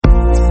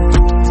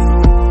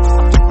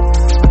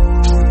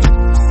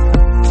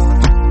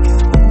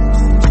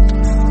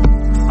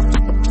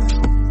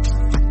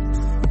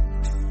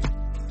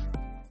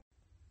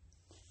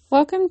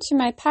to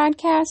my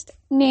podcast,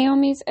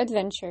 Naomi's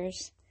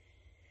Adventures.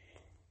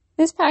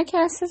 This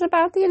podcast is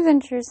about the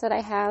adventures that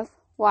I have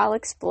while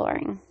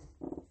exploring.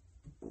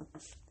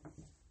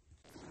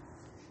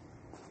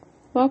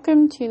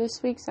 Welcome to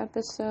this week's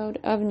episode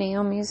of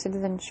Naomi's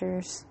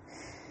Adventures.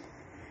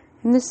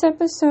 In this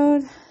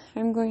episode,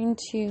 I'm going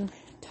to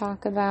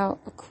talk about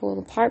a cool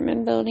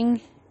apartment building.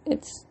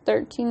 It's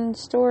 13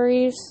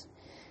 stories,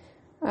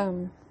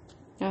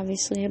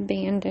 obviously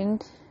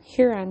abandoned,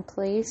 Huron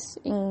Place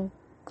in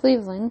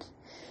Cleveland.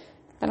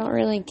 I don't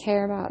really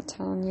care about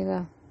telling you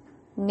the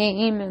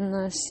name and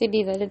the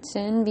city that it's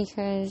in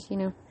because,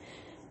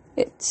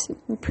 it's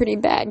in pretty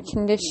bad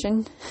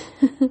condition.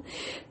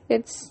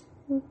 It's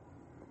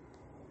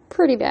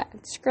pretty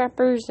bad.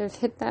 Scrappers have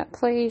hit that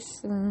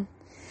place and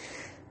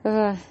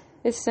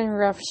it's in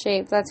rough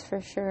shape, that's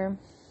for sure.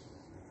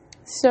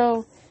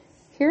 So,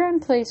 Huron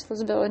Place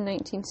was built in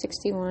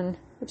 1961,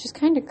 which is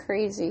kind of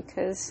crazy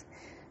because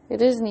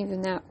it isn't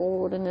even that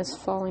old and is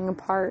falling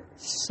apart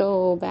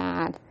so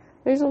bad.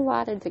 There's a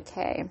lot of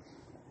decay.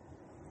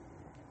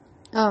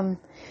 So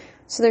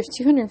there's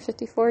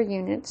 254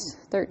 units,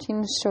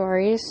 13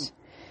 stories.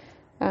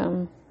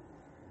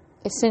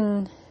 It's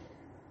in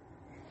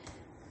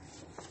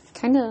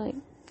kind of like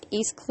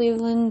East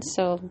Cleveland,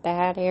 so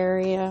bad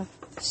area,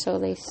 so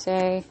they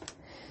say.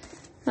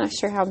 Not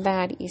sure how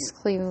bad East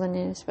Cleveland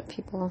is, but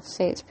people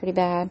say it's pretty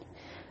bad.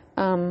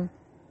 Let's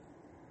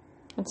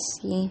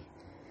see.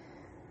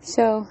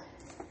 So,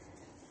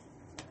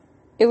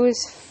 it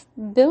was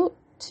built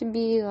to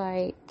be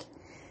like,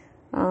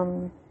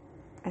 I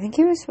think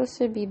it was supposed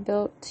to be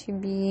built to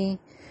be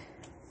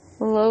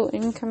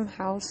low-income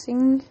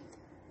housing.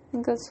 I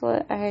think that's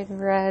what I had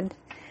read.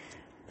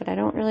 But I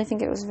don't really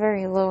think it was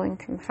very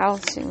low-income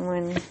housing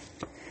when,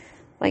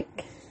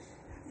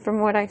 from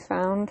what I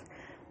found,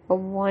 a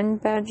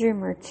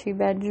 1-bedroom or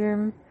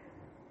 2-bedroom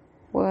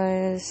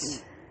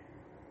was...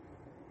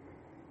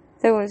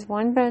 There was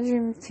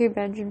 1-bedroom,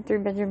 2-bedroom,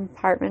 3-bedroom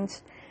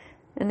apartments,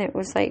 and it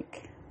was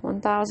like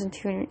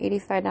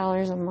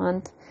 $1,285 a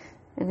month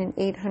and an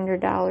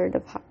 $800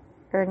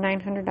 or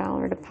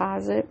 $900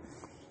 deposit.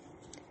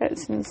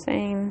 That's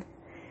insane.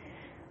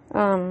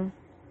 There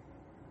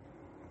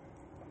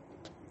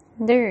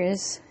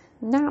is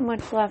not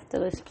much left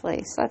of this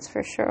place, that's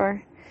for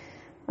sure.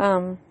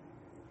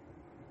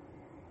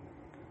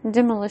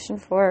 Demolition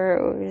for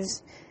it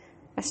was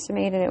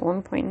estimated at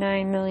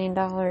 $1.9 million,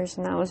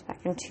 and that was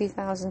back in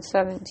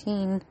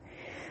 2017.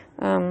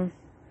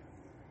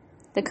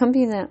 The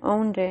company that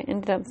owned it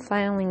ended up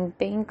filing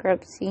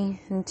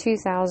bankruptcy in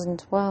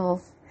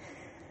 2012.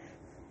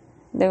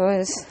 There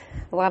was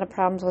a lot of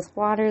problems with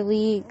water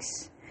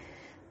leaks,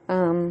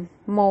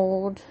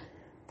 mold,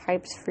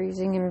 pipes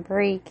freezing and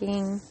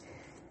breaking,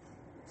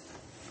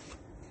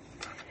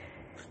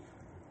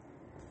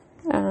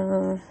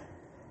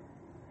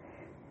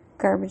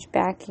 garbage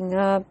backing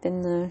up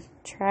in the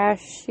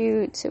trash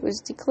chutes. It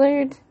was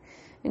declared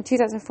in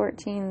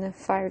 2014, the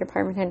fire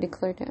department had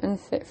declared it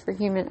unfit for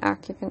human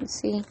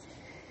occupancy.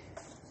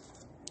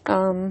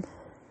 When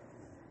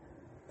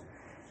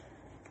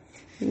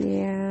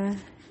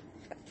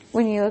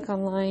you look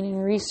online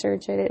and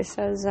research it, it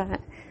says that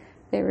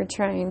they were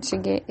trying to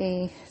get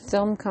a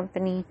film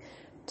company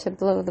to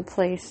blow the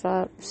place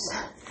up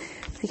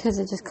because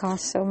it just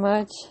costs so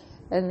much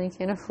and they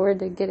can't afford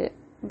to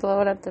blow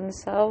it up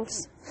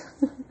themselves.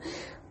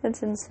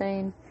 That's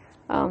insane.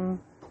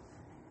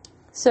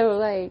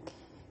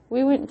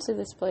 We went to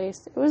this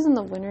place. It was in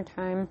the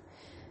wintertime.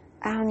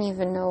 I don't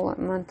even know what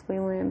month we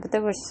went, but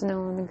there was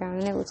snow on the ground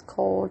and it was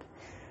cold.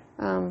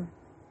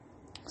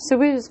 So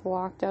we just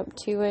walked up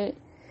to it.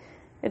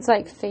 It's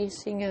like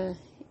facing a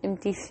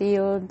empty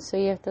field, so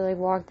you have to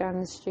walk down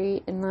the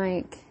street and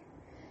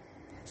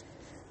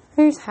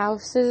there's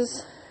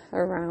houses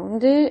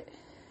around it,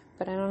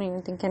 but I don't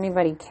even think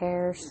anybody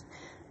cares.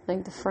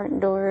 The front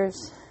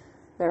doors,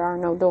 there are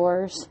no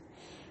doors.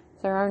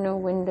 There are no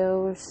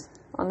windows.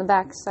 On the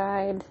back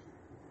side,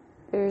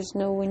 there's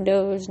no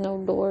windows, no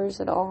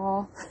doors at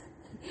all.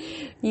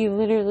 You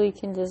literally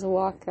can just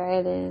walk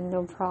right in,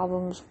 no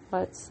problems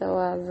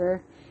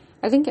whatsoever.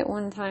 I think at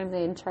one time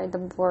they had tried to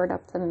board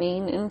up the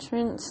main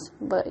entrance,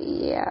 but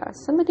yeah,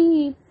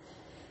 somebody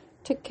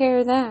took care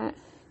of that,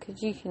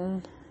 because you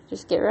can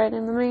just get right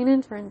in the main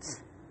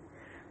entrance.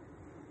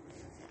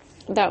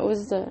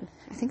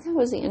 I think that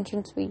was the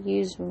entrance we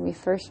used when we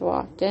first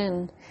walked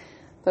in.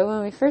 But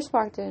when we first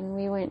walked in,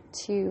 we went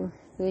to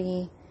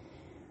the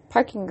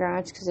parking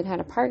garage because it had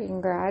a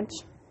parking garage.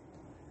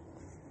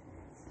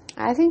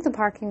 I think the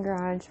parking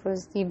garage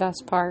was the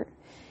best part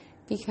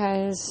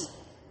because,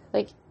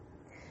 it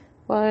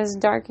was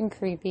dark and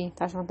creepy.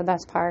 That's not the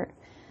best part.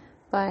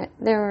 But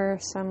there were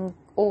some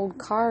old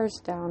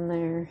cars down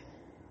there.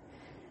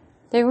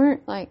 They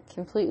weren't,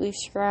 completely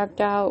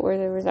scrapped out where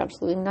there was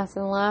absolutely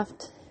nothing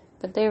left.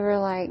 But they were,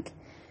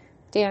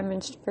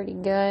 damaged pretty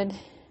good.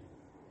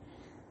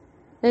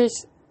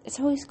 It's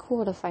always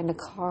cool to find a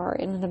car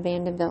in an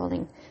abandoned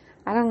building.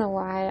 I don't know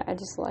why, I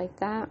just like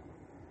that.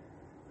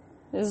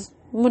 It's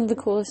one of the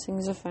coolest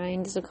things to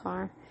find is a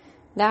car.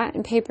 That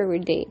and paper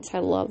with dates. I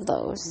love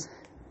those.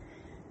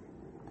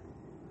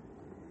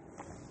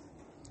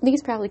 I think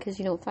it's probably because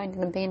you don't find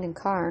an abandoned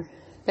car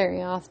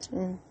very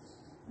often.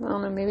 I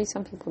don't know, maybe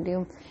some people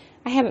do.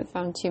 I haven't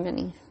found too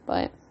many,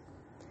 but...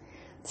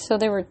 So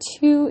there were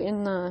 2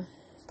 in the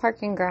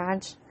parking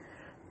garage.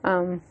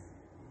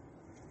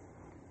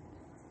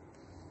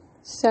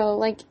 So,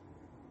 like,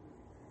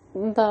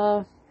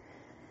 the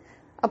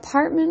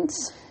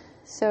apartments,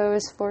 so it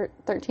was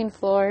 13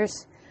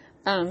 floors.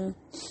 It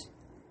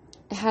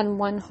had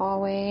one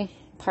hallway,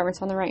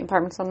 apartments on the right,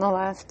 apartments on the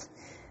left,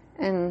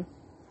 and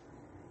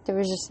there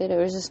was just it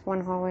was just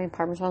one hallway,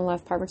 apartments on the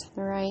left, apartments on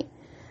the right.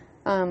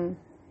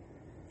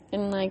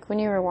 And like when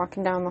you were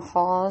walking down the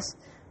halls,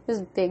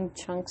 there's big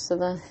chunks of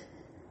the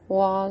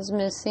walls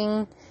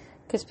missing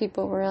because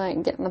people were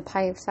like getting the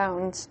pipes out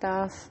and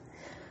stuff.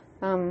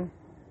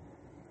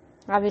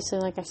 Obviously,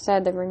 like I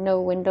said, there were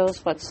no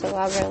windows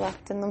whatsoever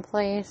left in the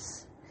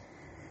place.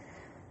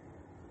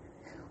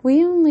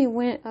 We only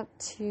went up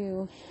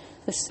to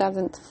the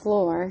 7th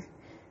floor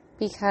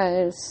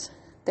because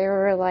there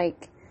were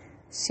like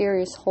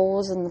serious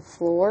holes in the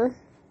floor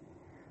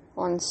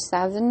on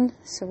 7,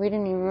 so we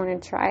didn't even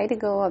want to try to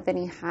go up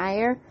any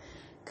higher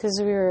because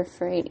we were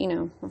afraid,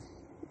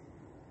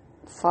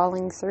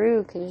 falling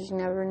through, because you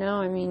never know.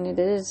 I mean, it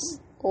is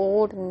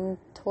old and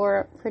tore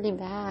up pretty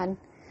bad.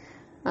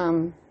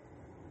 There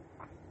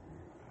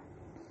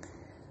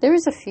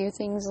was a few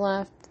things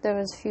left. There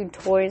was a few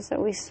toys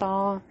that we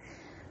saw,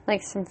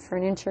 like some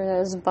furniture that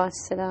was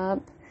busted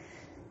up.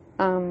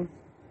 Some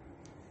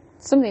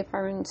of the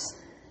apartments,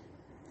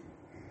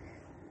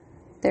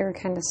 they were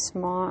kind of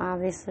small,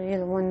 obviously.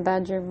 The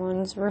 1-bedroom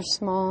ones were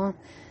small.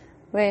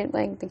 But,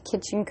 like, the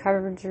kitchen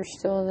cupboards were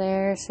still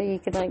there, so you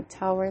could, like,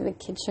 tell where the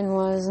kitchen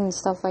was and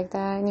stuff like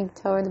that. And you could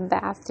tell where the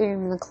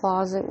bathroom and the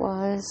closet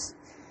was.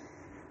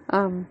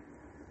 I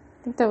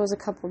think there was a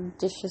couple of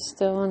dishes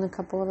still in a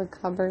couple of the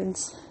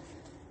cupboards.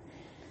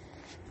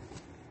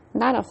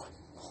 Not a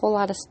whole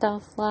lot of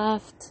stuff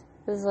left.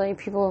 It was like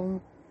people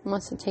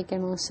must have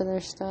taken most of their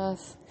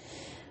stuff.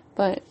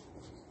 But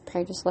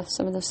probably just left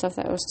some of the stuff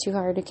that was too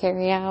hard to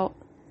carry out.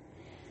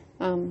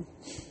 You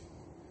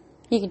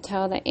could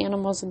tell that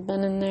animals had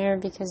been in there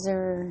because there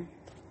were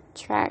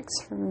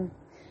tracks from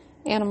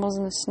animals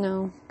in the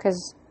snow.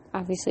 Because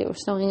obviously it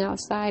was snowing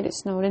outside. It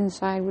snowed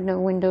inside with no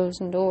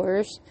windows and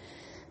doors.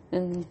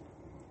 And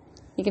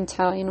you can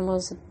tell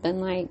animals had been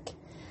like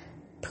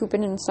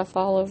pooping and stuff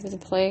all over the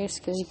place.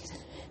 Because you could,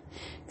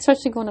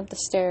 especially going up the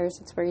stairs,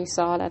 that's where you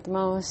saw it at the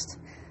most.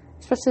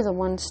 Especially the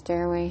one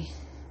stairway.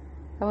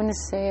 I want to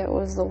say it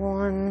was the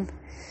one,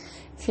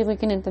 if you're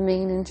looking at the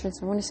main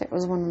entrance, I want to say it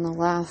was one on the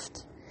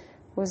left.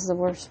 Was the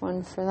worst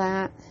one for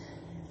that.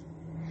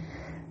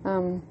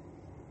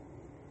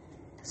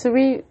 So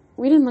we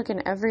didn't look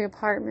in every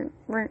apartment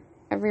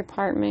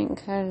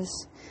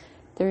because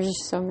there's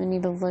just so many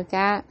to look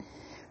at.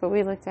 But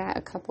we looked at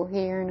a couple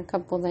here and a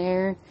couple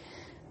there,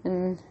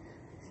 and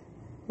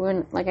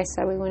like I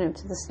said, we went up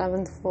to the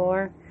 7th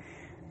floor.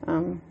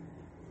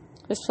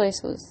 This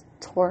place was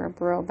tore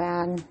up real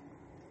bad.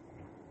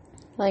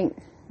 Like,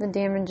 the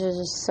damage is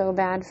just so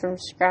bad from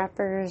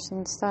scrappers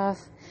and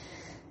stuff.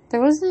 There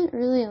wasn't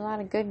really a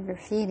lot of good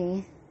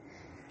graffiti.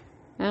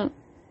 There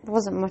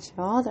wasn't much at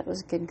all that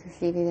was good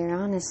graffiti there,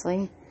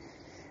 honestly.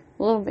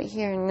 A little bit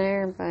here and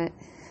there, but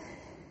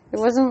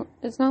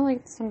it's not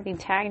like somebody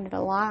tagged it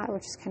a lot,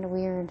 which is kind of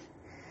weird.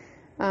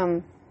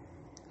 I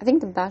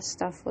think the best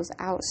stuff was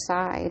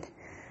outside.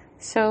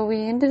 So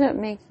we ended up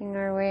making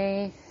our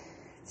way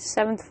to the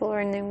 7th floor,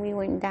 and then we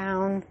went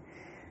down.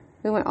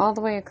 We went all the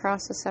way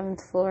across the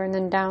 7th floor and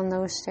then down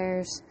those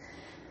stairs.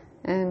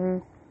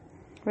 And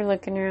we're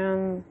looking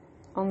around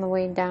on the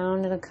way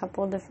down at a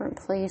couple different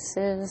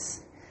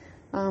places.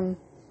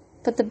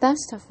 But the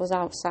best stuff was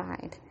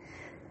outside.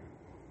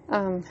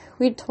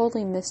 We'd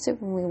totally missed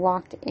it when we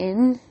walked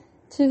in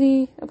to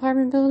the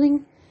apartment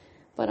building.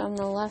 But on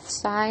the left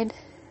side,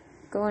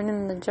 going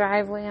in the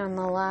driveway on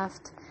the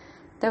left,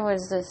 there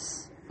was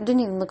this, it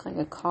didn't even look like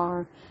a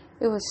car.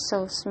 It was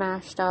so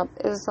smashed up.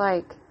 It was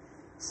like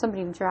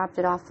somebody dropped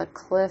it off a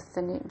cliff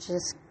and it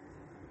just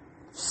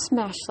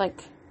smashed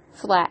like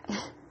flat.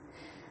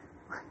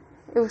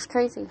 It was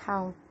crazy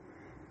how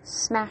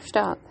smashed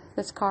up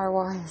this car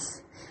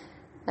was.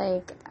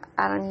 Like,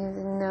 I don't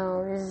even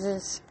know. It was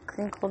just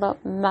crinkled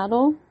up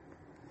metal.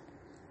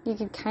 You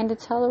could kind of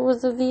tell it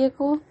was a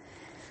vehicle.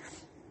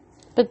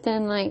 But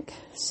then, like,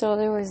 so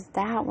there was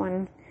that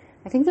one.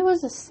 I think there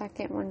was a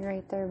second one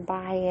right there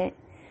by it.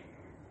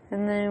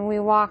 And then we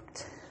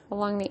walked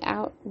along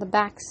the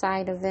back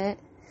side of it.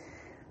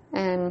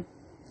 And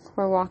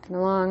we're walking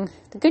along.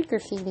 The good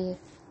graffiti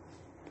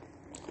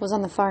was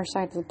on the far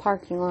side of the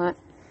parking lot,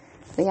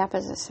 the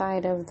opposite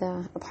side of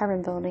the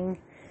apartment building.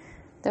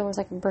 There was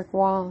like a brick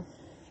wall,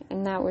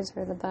 and that was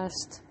where the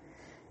best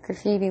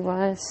graffiti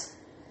was.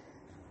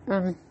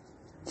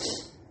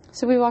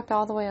 So we walked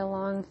all the way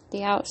along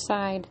the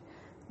outside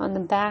on the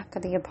back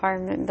of the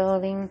apartment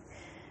building,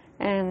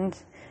 and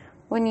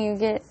when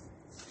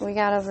we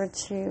got over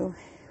to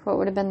what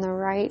would have been the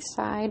right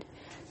side,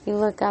 you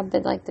look up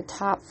at, like, the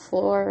top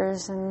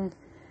floors and,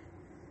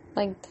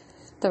 like,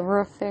 the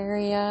roof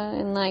area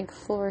and, like,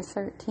 floor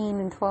 13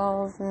 and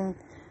 12 and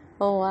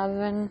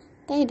 11.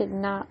 They did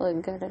not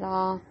look good at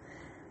all.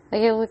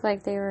 Like, it looked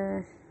like they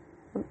were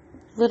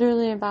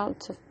literally about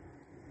to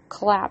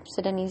collapse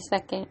at any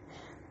second.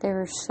 They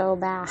were so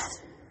bad.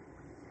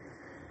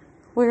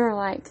 We were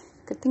like,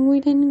 good thing we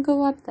didn't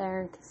go up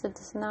there, because it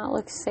does not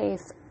look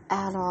safe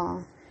at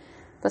all.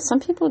 But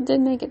some people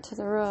did make it to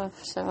the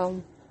roof,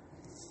 so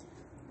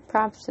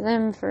props to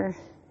them for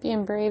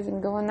being brave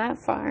and going that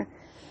far.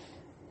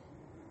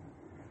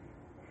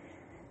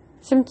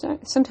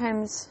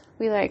 Sometimes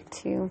we like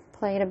to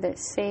play it a bit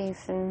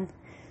safe, and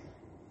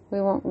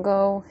we won't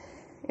go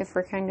if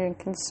we're kind of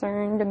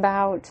concerned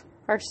about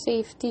our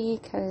safety,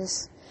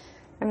 because,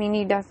 I mean,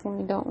 you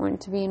definitely don't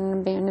want to be in an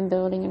abandoned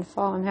building and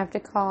fall and have to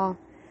call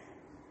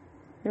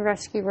the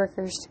rescue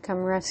workers to come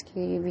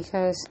rescue you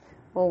because,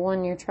 well,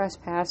 one, you're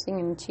trespassing,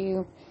 and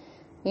two,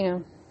 you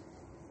know,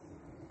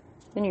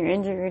 then you're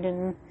injured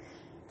and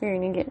you're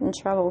going to get in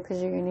trouble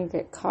because you're going to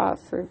get caught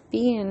for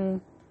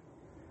being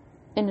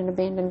in an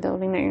abandoned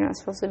building that you're not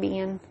supposed to be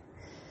in.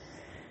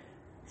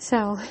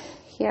 So,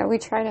 yeah, we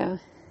try to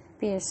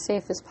be as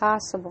safe as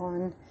possible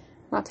and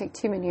not take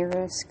too many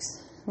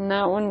risks. And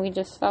that one we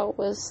just felt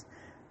was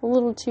a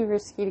little too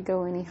risky to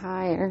go any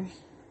higher.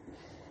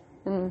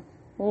 And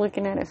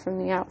looking at it from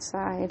the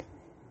outside,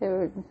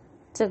 it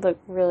did look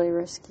really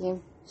risky.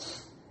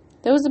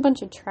 There was a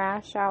bunch of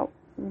trash out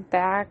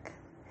back.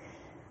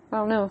 I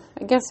don't know.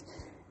 I guess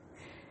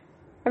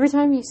every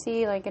time you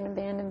see, like, an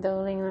abandoned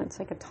building that's,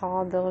 like, a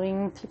tall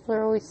building, people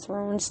are always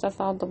throwing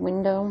stuff out the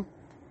window.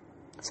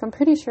 So I'm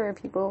pretty sure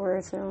people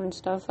were throwing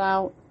stuff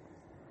out.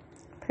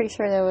 Pretty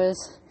sure there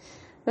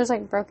was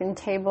like, broken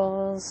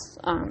tables,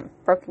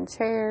 broken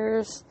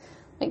chairs,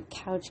 like,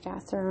 couch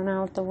got thrown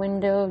out the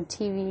window,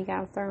 TV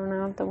got thrown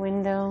out the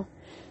window,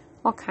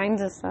 all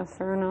kinds of stuff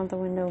thrown out the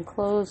window,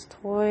 clothes,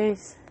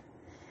 toys,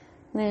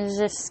 and it was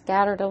just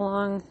scattered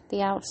along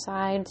the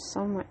outside,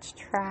 so much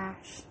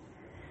trash.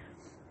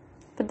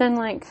 But then,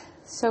 like,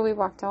 so we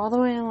walked all the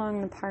way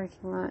along the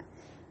parking lot,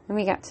 and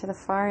we got to the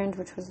far end,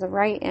 which was the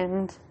right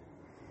end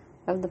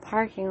of the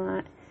parking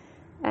lot,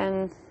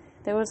 and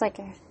there was, like,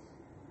 a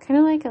kind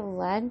of like a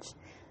ledge,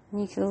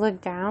 and you could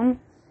look down,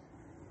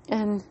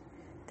 and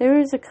there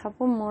was a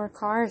couple more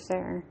cars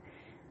there,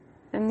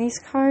 and these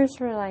cars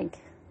were, like,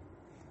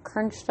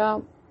 crunched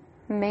up,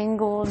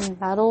 mangled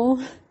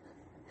metal.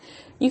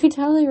 You could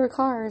tell they were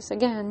cars,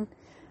 again,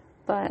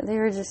 but they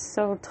were just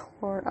so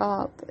tore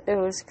up. It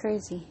was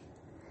crazy.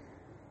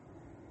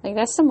 Like,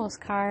 that's the most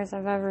cars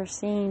I've ever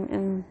seen,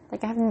 and,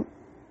 like, I haven't,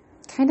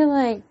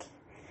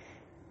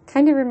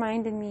 kind of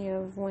reminded me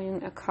of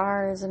when a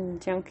car is in a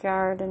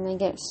junkyard and they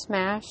get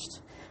smashed.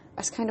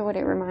 That's kind of what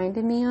it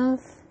reminded me of.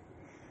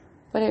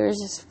 But it was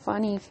just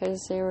funny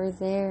because they were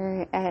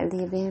there at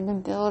the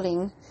abandoned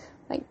building.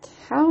 Like,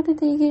 how did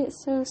they get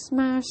so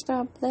smashed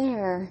up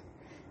there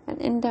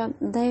and end up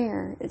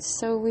there? It's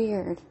so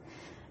weird.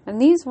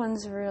 And these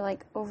ones were,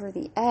 like, over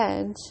the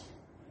edge,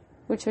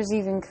 which was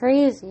even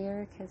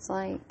crazier because,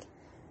 like,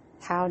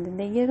 how did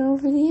they get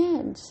over the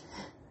edge?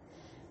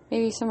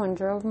 Maybe someone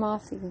drove them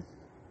off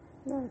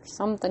or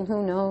something,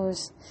 who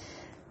knows.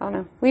 I don't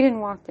know. We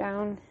didn't walk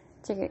down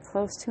to get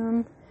close to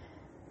them.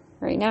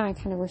 Right now, I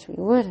kind of wish we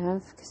would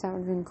have, because that would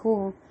have been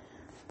cool.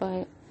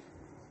 But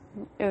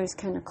it was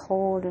kind of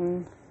cold,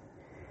 and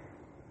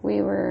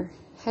we were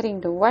heading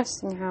to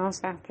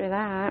Westinghouse after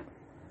that.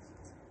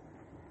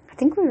 I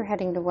think we were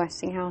heading to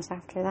Westinghouse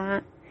after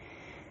that.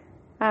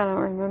 I don't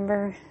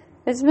remember.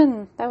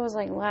 That was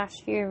like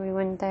last year we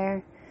went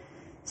there.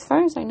 As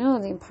far as I know,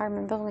 the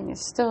apartment building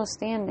is still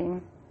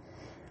standing.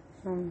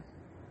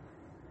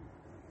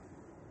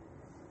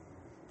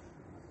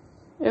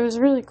 It was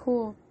really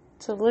cool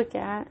to look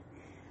at.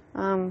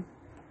 A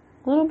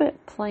little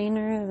bit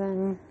plainer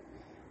than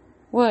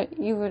what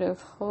you would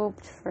have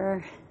hoped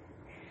for.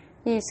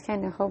 You just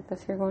kind of hope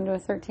if you're going to a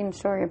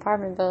 13-story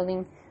apartment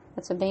building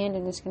that's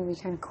abandoned, it's going to be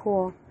kind of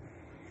cool.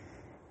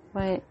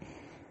 But,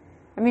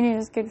 I mean, it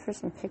was good for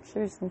some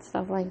pictures and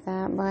stuff like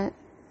that, but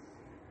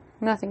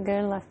nothing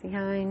good left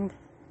behind.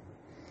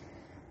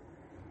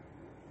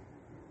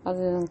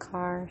 Other than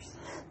cars.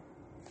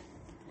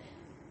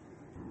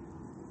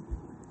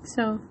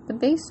 So, the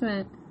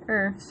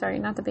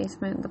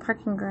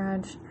parking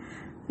garage,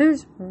 it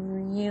was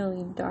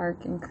really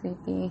dark and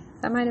creepy.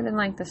 That might have been,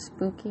 like, the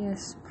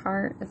spookiest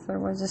part, if there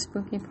was a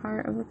spooky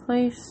part of the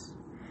place.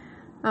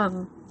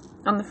 On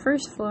the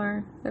first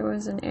floor, there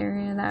was an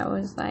area that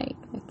was, like,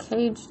 a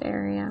caged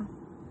area.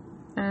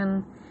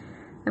 And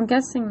I'm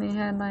guessing they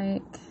had,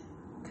 like,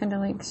 kind of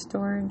like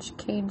storage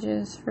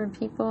cages for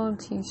people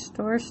to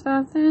store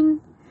stuff in.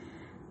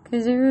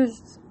 Because there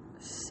was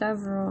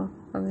several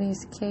of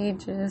these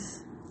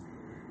cages.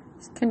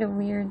 It's kind of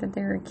weird that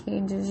they were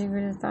cages. You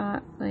would have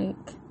thought, like,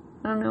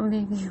 I don't know,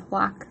 maybe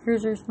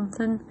lockers or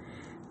something.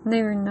 And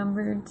they were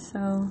numbered,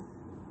 so,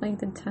 like,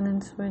 the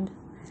tenants would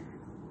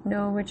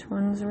know which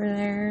ones were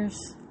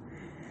theirs.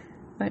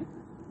 But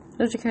it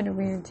those are kind of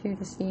weird too,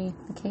 to see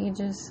the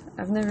cages.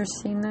 I've never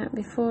seen that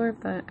before,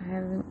 but I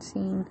haven't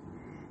seen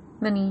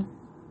many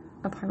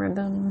apartment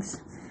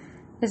buildings.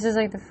 This is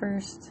like the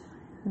first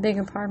big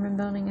apartment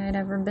building I'd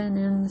ever been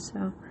in,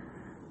 so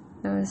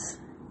it was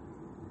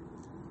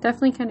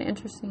definitely kind of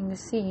interesting to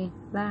see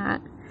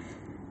that.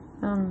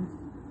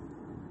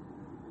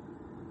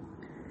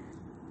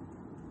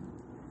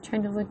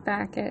 Trying to look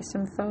back at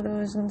some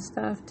photos and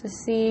stuff to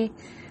see,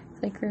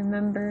 like,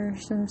 remember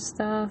some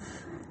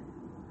stuff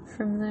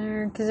from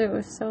there, because it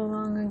was so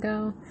long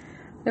ago.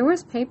 There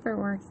was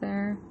paperwork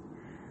there.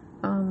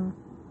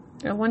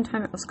 At one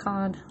time it was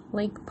called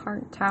Lake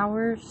Park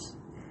Towers,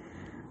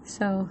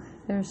 so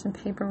there's some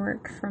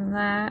paperwork from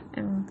that,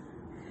 and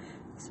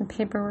some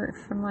paperwork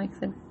from, like,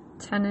 the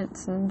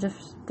tenants and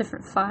just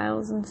different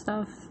files and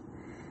stuff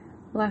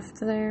left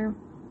there.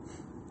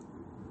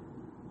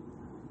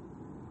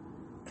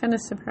 Kind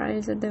of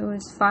surprised that there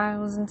was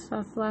files and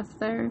stuff left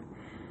there.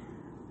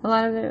 A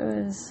lot of it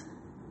was,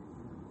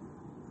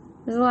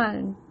 there's a lot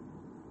of,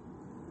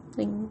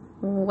 like,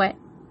 wet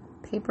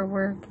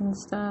paperwork and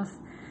stuff,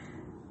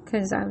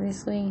 because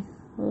obviously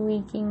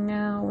leaking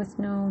now with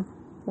no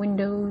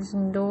windows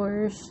and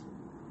doors.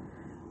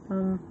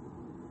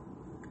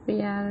 But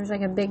yeah, there's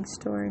like a big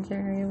storage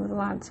area with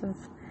lots of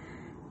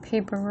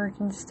paperwork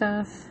and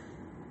stuff.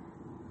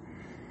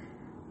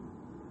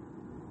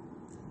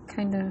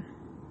 Kind of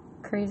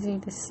crazy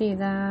to see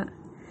that.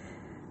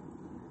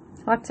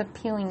 Lots of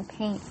peeling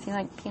paint. If you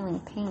like peeling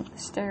paint, the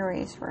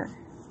stairways were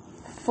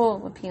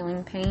full of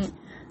peeling paint.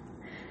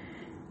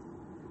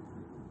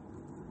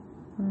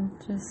 And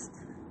just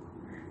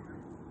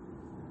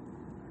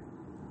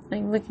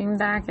like looking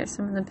back at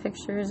some of the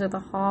pictures of the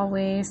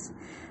hallways,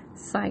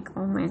 it's like,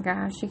 oh my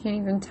gosh, you can't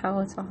even tell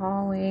it's a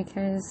hallway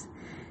because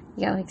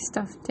you got like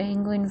stuff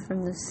dangling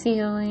from the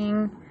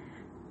ceiling.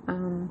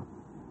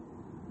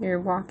 You're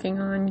walking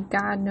on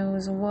God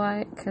knows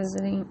what, because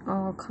it ain't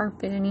all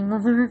carpet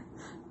anymore.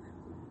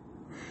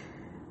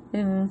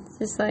 And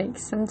just like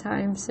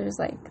sometimes there's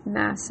like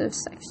massive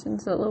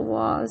sections of the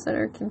walls that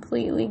are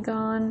completely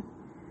gone.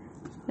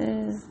 It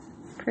is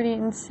pretty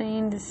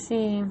insane to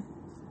see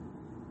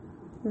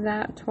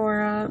that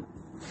tore up.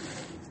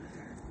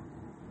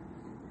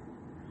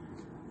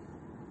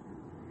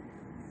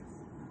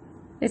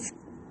 It's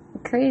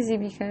crazy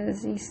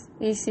because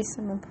you see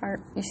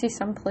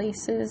some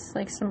places,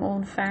 like some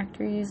old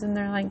factories, and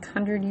they're like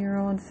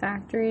 100-year-old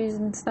factories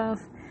and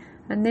stuff,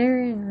 and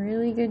they're in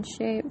really good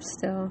shape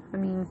still. I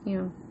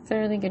mean,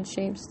 fairly good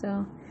shape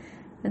still.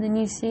 And then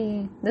you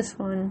see this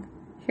one,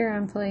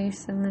 Huron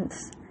Place, and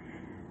it's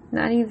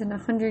not even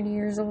 100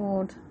 years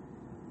old.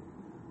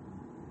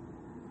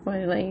 What,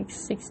 like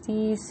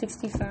 60,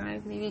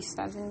 65, maybe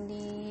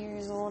 70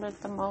 years old at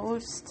the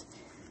most.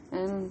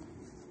 And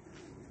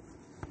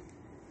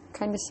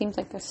kind of seems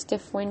like a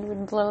stiff wind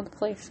would blow the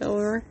place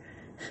over.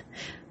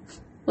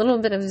 A little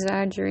bit of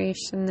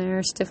exaggeration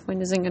there. Stiff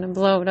wind isn't going to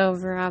blow it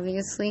over,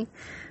 obviously.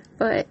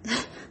 But,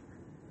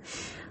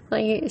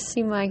 like, it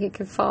seemed like it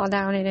could fall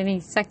down at any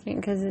second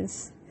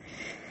because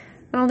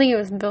I don't think it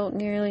was built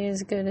nearly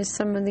as good as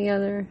some of the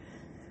other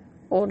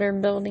older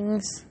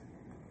buildings.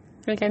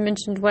 Like I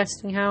mentioned,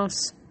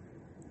 Westinghouse.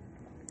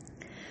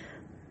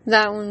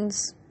 That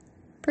one's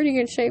pretty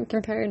good shape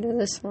compared to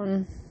this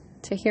one,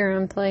 to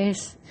Huron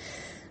Place.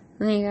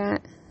 And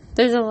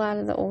there's a lot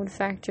of the old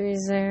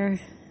factories there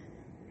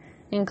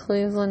in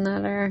Cleveland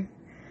that are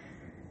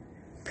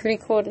pretty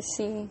cool to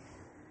see,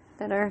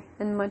 that are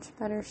in much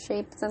better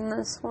shape than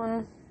this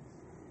one.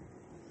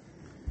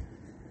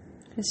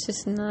 It's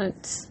just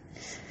nuts.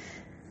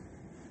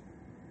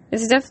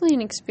 It's definitely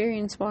an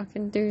experience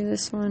walking through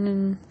this one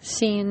and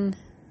seeing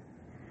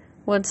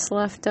what's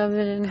left of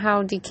it and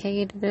how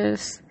decayed it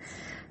is.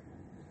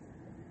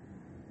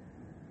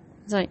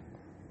 It's like,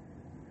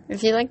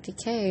 if you like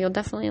decay, you'll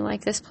definitely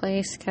like this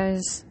place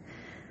because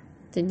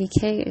the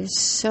decay is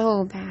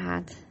so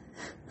bad.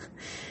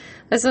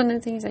 That's one of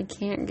the things I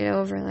can't get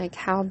over, like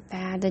how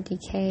bad the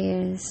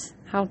decay is,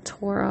 how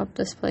tore up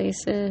this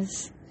place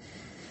is.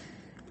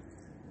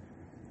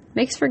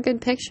 Makes for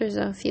good pictures,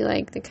 though, if you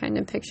like the kind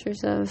of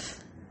pictures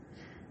of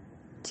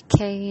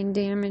decay and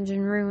damage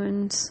and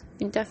ruins.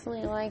 You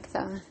definitely like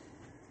the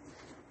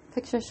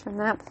pictures from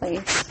that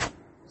place.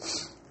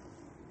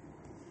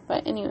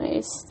 But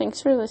anyways,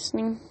 thanks for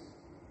listening.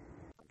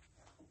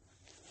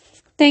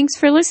 Thanks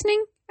for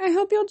listening. I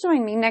hope you'll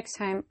join me next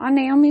time on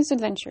Naomi's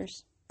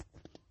Adventures.